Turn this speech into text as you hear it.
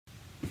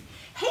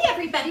Hey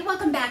everybody,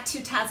 welcome back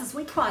to TAZ's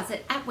Wig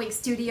Closet at Wig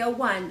Studio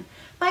One.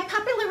 By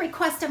popular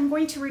request, I'm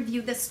going to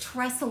review this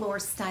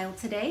Tressallure style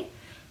today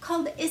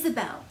called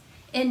Isabelle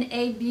in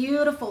a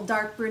beautiful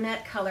dark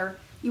brunette color.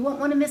 You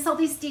won't want to miss all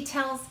these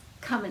details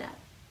coming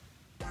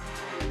up.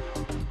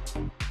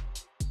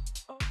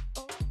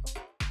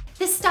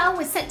 This style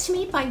was sent to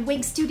me by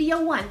Wig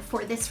Studio One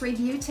for this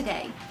review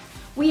today.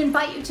 We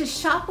invite you to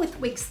shop with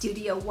Wig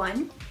Studio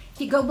One. If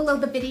you go below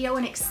the video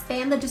and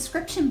expand the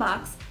description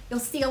box, you'll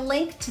see a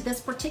link to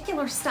this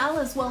particular style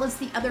as well as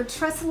the other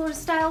Tressallure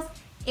styles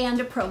and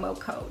a promo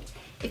code.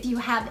 If you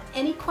have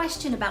any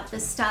question about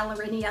this style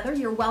or any other,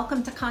 you're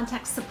welcome to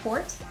contact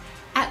support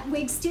at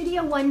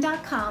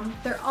wigstudio1.com.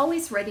 They're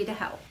always ready to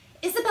help.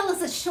 Isabelle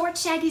is a short,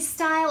 shaggy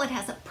style. It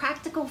has a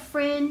practical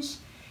fringe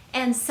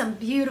and some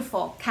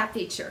beautiful cap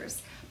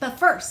features. But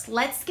first,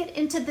 let's get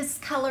into this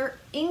color,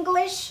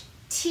 English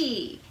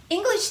Tea.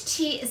 English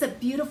Tea is a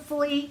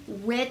beautifully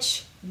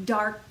rich,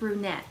 dark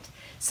brunette.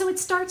 So it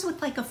starts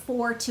with like a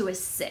 4 to a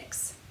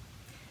 6.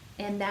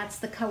 And that's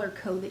the color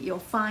code that you'll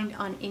find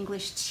on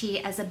English Tea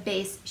as a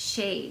base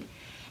shade.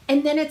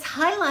 And then it's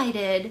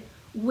highlighted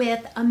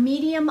with a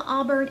medium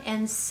auburn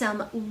and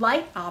some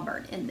light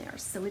auburn in there.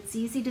 So it's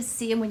easy to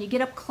see. And when you get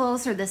up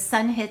close or the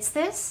sun hits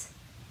this,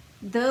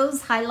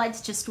 those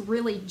highlights just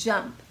really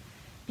jump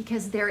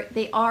because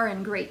they are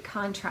in great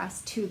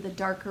contrast to the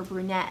darker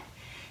brunette.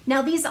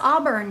 Now these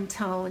auburn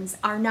tones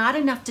are not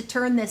enough to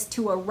turn this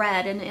to a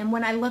red, and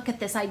when I look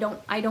at this, I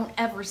don't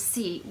ever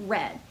see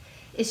red.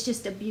 It's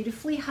just a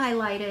beautifully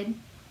highlighted,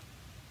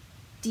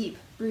 deep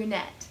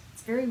brunette.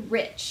 It's very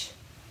rich.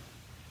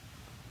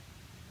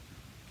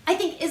 I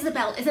think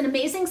Isabelle is an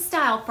amazing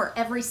style for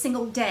every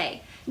single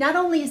day. Not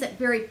only is it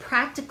very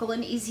practical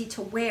and easy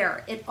to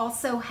wear, it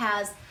also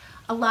has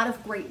a lot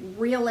of great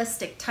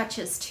realistic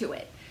touches to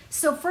it.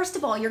 So first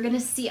of all, you're going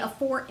to see a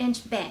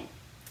 4-inch bang.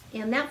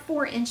 And that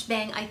 4-inch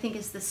bang, I think,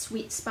 is the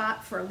sweet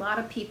spot for a lot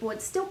of people.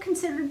 It's still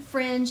considered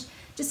fringe,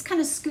 just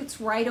kind of scoots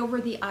right over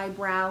the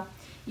eyebrow.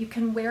 You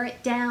can wear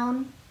it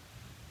down,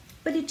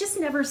 but it just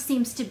never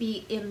seems to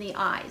be in the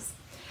eyes.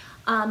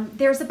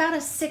 There's about a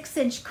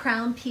 6-inch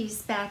crown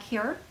piece back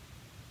here,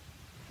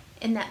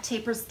 and that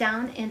tapers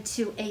down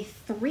into a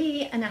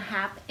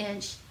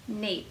 3.5-inch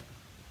nape.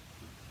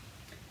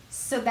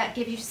 So that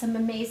gives you some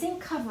amazing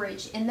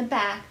coverage in the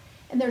back,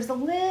 and there's a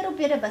little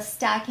bit of a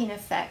stacking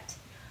effect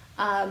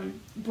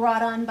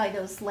brought on by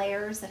those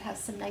layers that has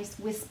some nice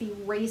wispy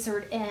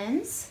razored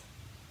ends.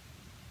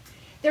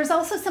 There's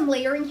also some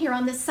layering here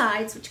on the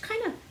sides, which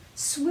kind of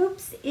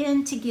swoops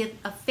in to give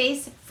a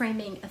face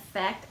framing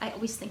effect. I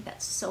always think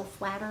that's so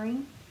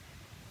flattering.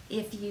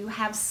 If you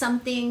have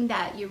something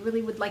that you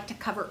really would like to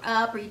cover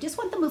up, or you just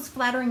want the most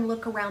flattering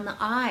look around the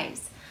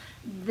eyes,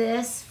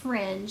 this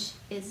fringe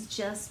is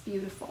just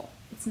beautiful.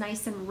 It's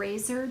nice and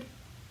razored,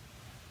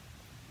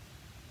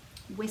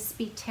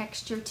 wispy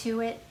texture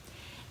to it.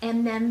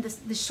 And then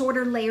the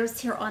shorter layers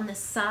here on the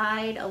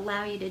side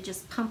allow you to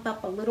just pump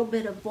up a little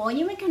bit of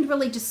volume. It can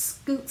really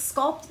just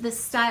sculpt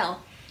this style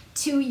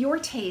to your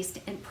taste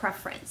and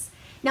preference.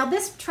 Now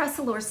this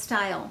Tressallure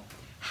style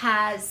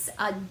has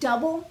a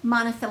double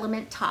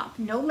monofilament top,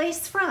 no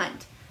lace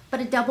front,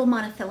 but a double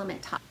monofilament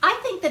top. I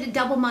think that a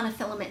double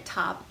monofilament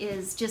top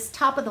is just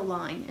top of the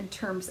line in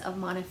terms of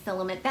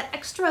monofilament. That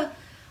extra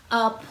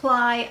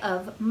ply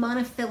of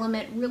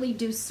monofilament really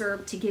do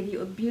serve to give you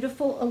a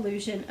beautiful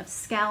illusion of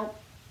scalp.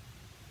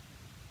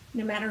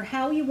 No matter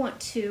how you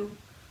want to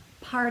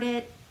part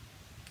it,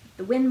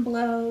 the wind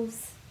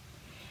blows.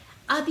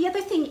 The other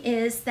thing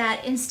is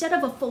that instead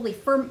of a fully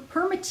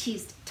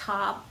permateased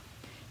top,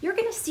 you're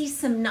going to see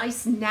some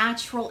nice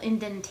natural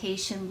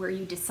indentation where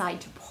you decide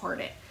to part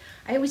it.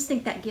 I always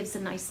think that gives a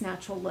nice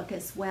natural look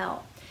as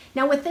well.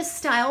 Now with this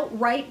style,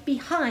 right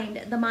behind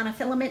the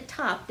monofilament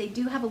top, they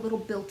do have a little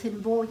built-in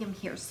volume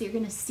here. So you're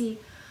going to see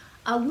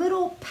a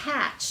little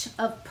patch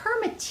of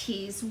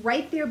permatease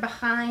right there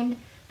behind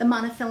the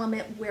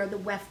monofilament where the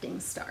wefting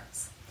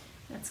starts.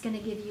 That's going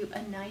to give you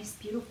a nice,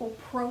 beautiful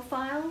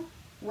profile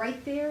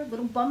right there, a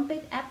little bump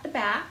it at the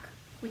back,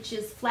 which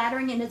is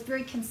flattering and is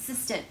very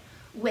consistent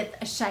with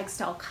a shag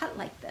style cut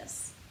like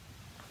this.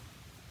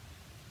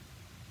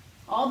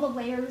 All the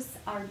layers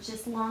are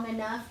just long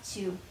enough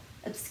to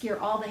obscure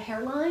all the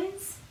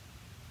hairlines.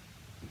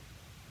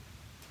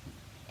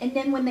 And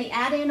then when they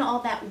add in all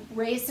that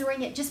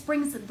razoring, it just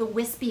brings the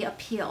wispy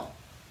appeal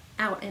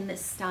out in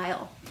this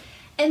style.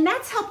 And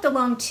that's helped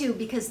along too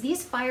because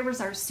these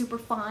fibers are super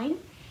fine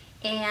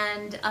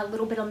and a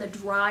little bit on the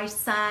dry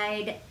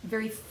side,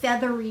 very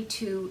feathery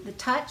to the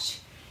touch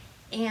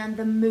and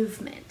the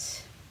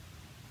movement.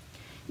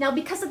 Now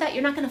because of that,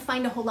 you're not going to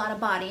find a whole lot of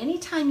body.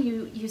 Anytime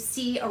you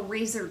see a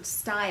razored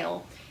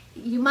style,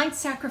 you might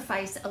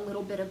sacrifice a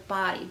little bit of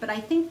body, but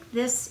I think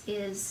this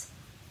is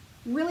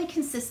really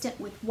consistent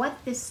with what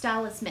this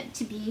style is meant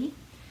to be,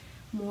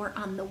 more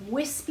on the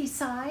wispy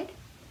side.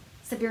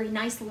 It's a very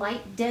nice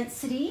light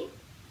density.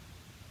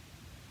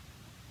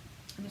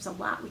 And there's a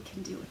lot we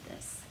can do with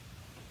this.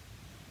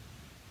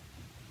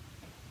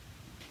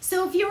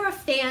 So if you're a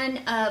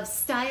fan of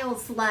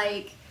styles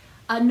like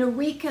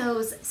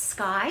Noriko's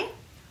Sky,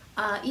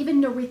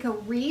 even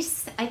Noriko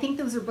Reese. I think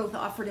those are both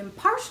offered in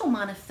partial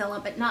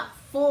monofilament, but not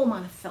full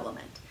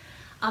monofilament.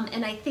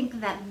 And I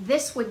think that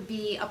this would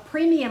be a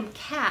premium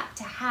cap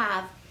to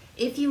have.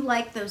 If you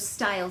like those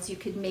styles, you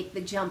could make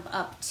the jump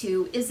up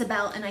to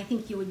Isabelle, and I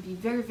think you would be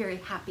very, very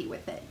happy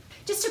with it.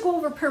 Just to go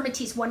over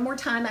permatease one more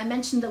time, I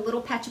mentioned a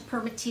little patch of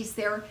permatease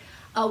there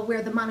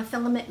where the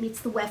monofilament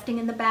meets the wefting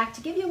in the back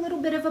to give you a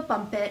little bit of a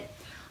bump it.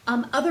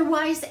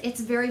 Otherwise,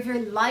 it's very,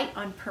 very light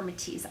on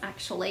permatease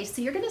actually,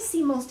 so you're going to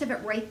see most of it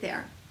right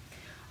there.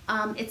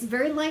 It's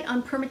very light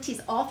on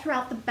permatease all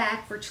throughout the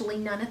back, virtually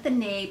none at the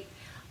nape.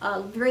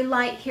 Very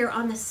light here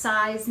on the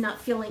sides, not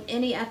feeling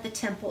any at the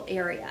temple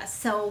area.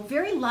 So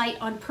very light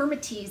on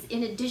permatease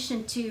in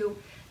addition to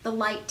the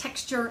light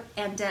texture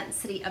and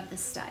density of the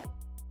style.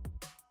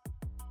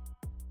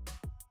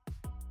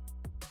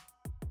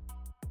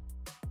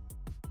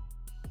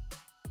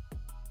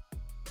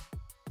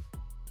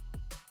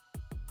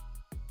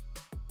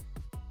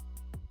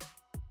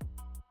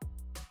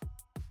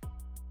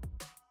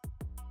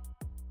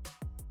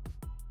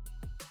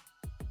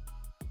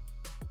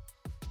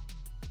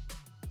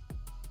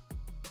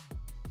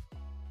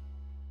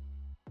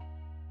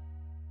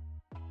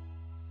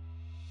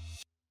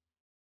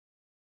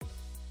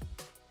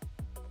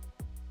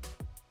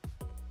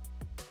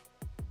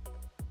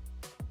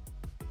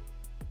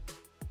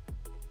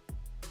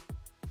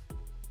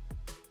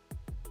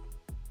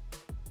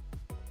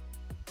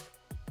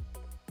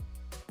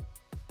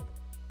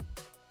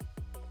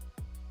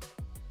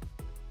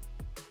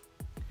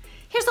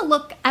 Here's a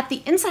look at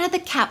the inside of the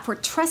cap for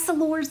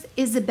Tressallure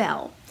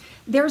Isabelle.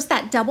 There's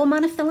that double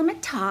monofilament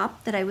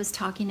top that I was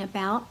talking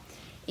about,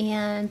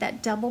 and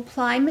that double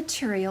ply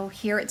material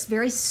here. It's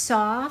very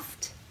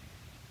soft,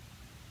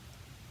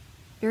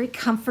 very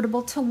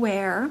comfortable to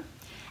wear.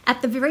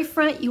 At the very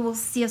front, you will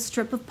see a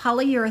strip of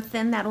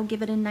polyurethane that'll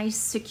give it a nice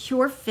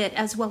secure fit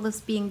as well as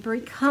being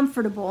very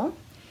comfortable.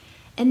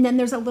 And then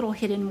there's a little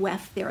hidden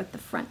weft there at the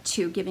front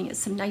too, giving it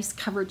some nice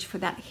coverage for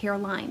that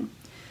hairline.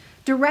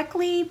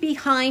 Directly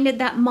behind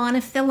that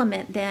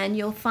monofilament, then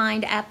you'll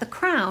find at the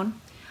crown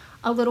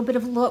a little bit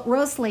of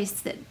rose lace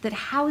that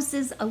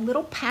houses a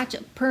little patch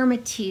of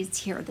permatease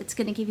here that's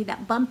going to give you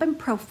that bump and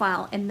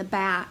profile in the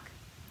back.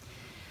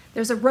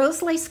 There's a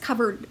rose lace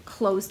covered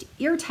closed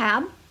ear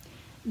tab.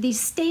 These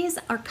stays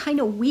are kind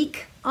of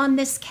weak on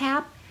this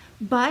cap,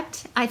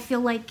 but I feel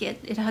like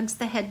it hugs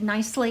the head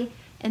nicely,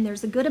 and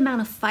there's a good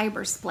amount of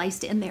fiber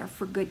spliced in there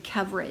for good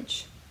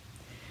coverage.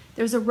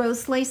 There's a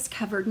rose lace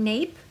covered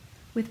nape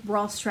with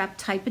bra strap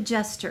type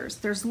adjusters.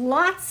 There's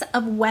lots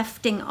of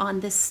wefting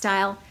on this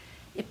style.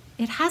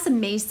 It has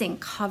amazing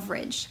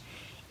coverage.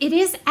 It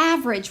is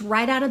average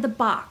right out of the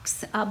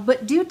box,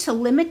 but due to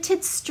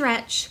limited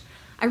stretch,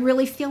 I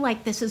really feel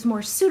like this is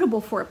more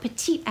suitable for a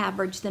petite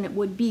average than it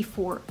would be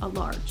for a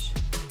large.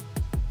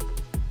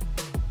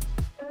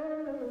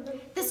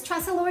 This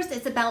Tressallure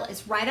Isabelle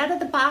is right out of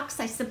the box.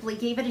 I simply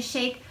gave it a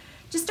shake,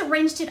 just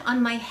arranged it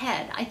on my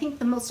head. I think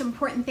the most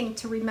important thing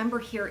to remember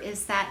here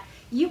is that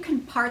you can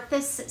part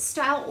this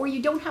style or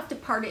you don't have to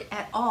part it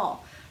at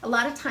all. A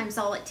lot of times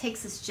all it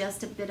takes is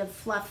just a bit of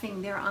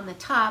fluffing there on the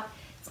top.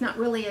 It's not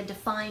really a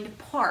defined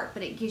part,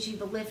 but it gives you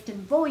the lift and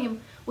volume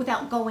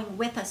without going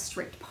with a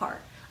strict part.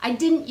 I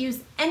didn't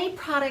use any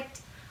product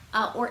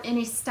or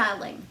any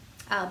styling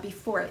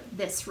before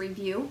this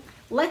review.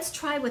 Let's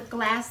try with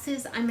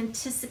glasses. I'm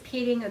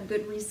anticipating a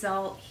good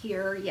result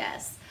here,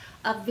 yes.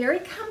 Very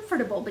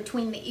comfortable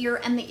between the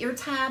ear and the ear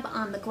tab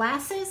on the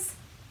glasses.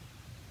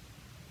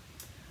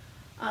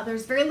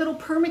 There's very little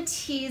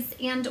permatease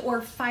and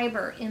or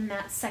fiber in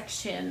that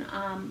section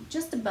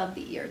just above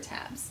the ear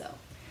tab, so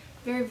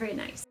very, very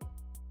nice.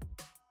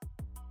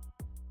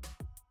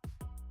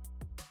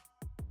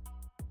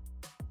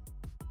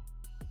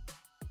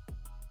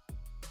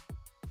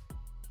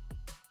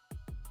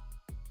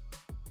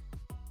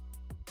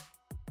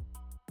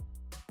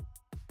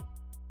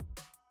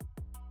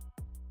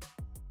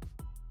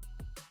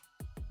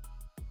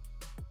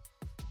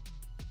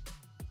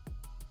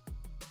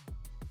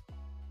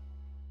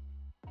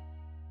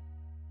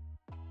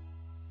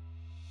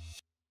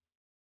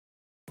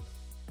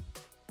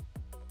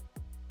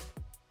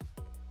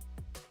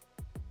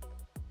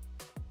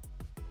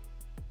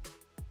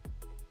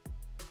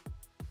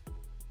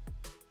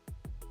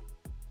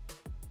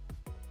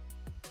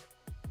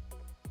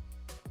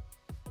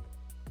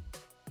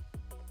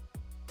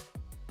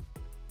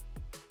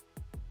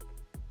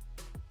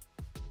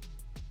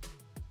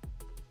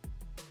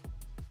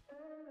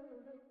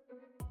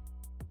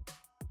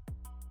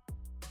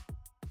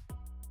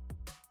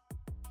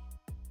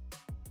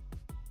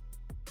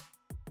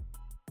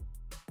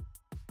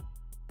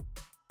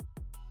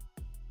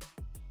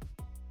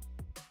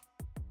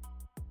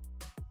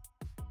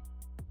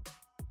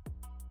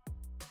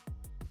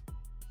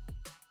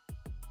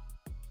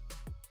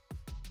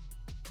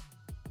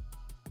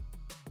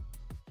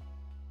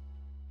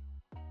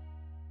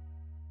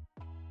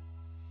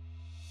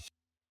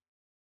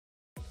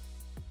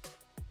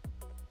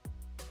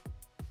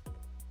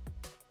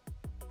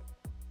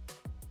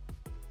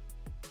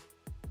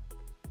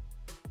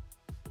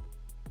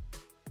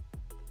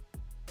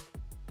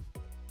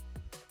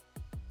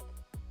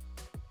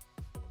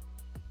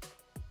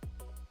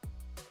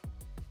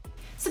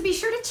 So be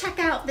sure to check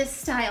out this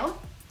style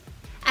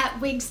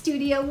at Wig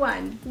Studio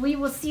One. We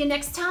will see you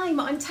next time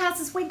on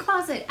Taz's Wig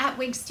Closet at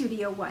Wig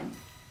Studio One.